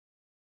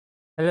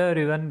Hello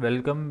everyone,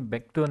 welcome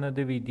back to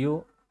another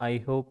video.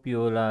 I hope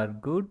you all are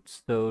good.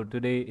 So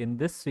today in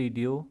this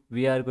video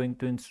we are going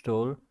to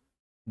install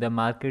the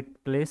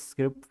marketplace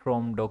script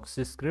from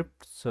Doxy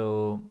script.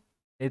 So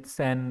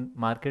it's an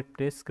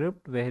marketplace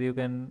script where you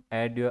can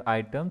add your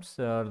items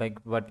like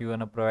what you want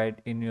to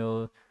provide in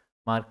your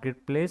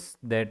marketplace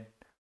that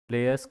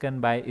players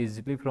can buy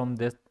easily from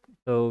this.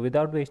 So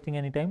without wasting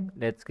any time,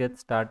 let's get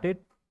started.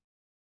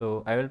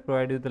 So I will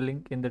provide you the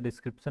link in the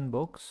description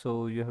box.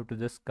 So you have to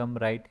just come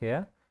right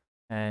here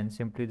and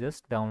simply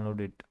just download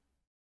it.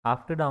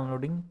 After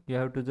downloading, you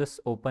have to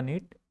just open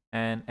it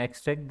and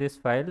extract this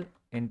file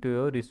into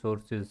your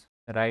resources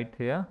right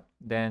here.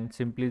 Then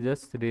simply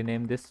just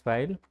rename this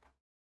file,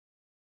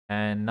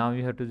 and now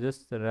you have to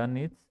just run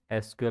its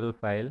SQL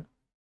file,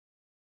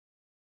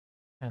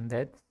 and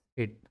that's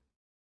it.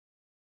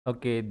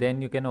 Okay,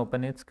 then you can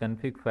open its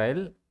config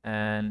file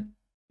and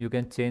you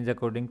can change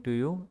according to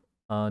you.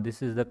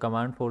 This is the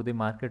command for the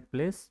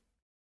marketplace,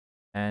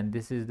 and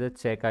this is the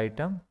check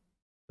item.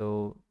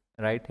 So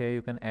right here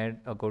you can add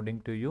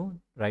according to you.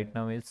 Right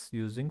now it's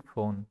using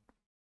phone.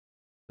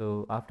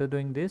 So after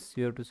doing this,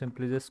 you have to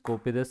simply just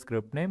copy the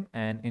script name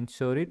and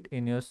ensure it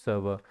in your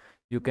server.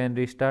 You can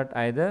restart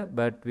either,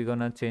 but we're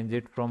gonna change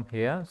it from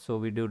here. So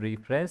we do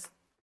refresh,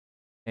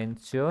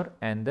 ensure,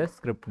 and the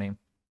script name.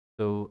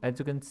 So as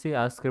you can see,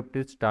 our script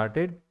is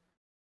started.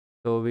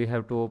 So we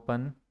have to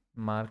open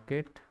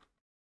market.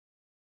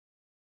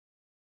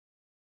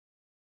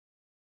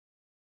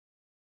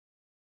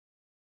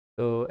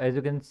 So as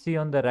you can see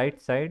on the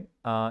right side,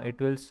 it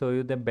will show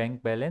you the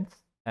bank balance,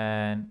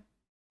 and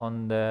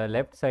on the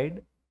left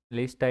side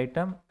list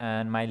item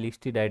and my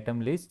listed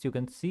item list. You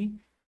can see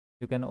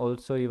you can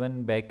also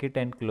even back it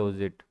and close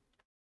it.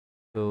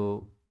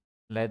 So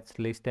let's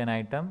list an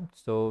item.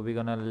 So we're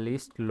gonna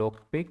list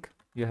lockpick.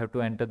 You have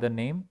to enter the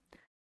name.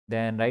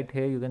 Then right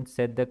here you can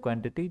set the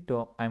quantity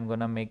to, I'm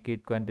gonna make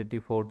it quantity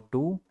for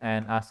 2,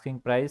 and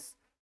asking price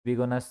we're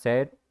gonna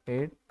set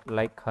it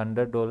like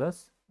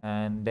 $100,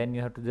 and then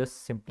you have to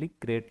just simply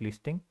create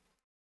listing.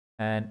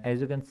 And as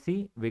you can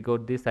see, we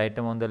got this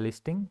item on the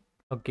listing.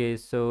 Okay,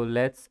 so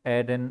let's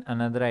add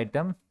another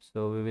item.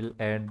 So we will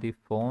add the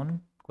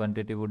phone.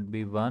 Quantity would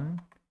be 1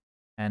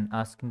 and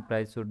asking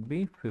price would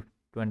be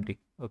 20.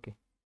 Okay,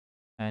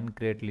 and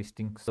create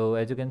listing. So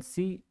as you can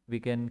see,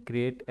 we can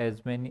create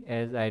as many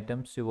as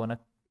items you want to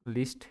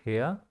list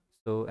here,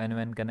 so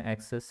anyone can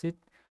access it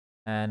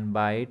and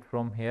buy it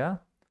from here.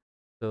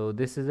 So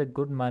this is a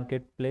good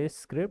marketplace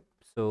script.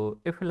 So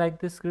if you like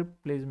this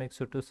script, please make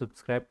sure to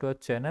subscribe to our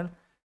channel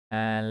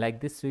and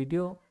like this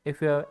video.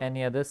 If you have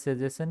any other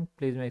suggestion,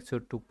 please make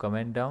sure to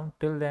comment down.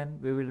 Till then,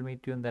 we will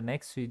meet you in the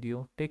next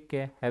video. Take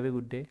care, have a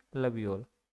good day, love you all.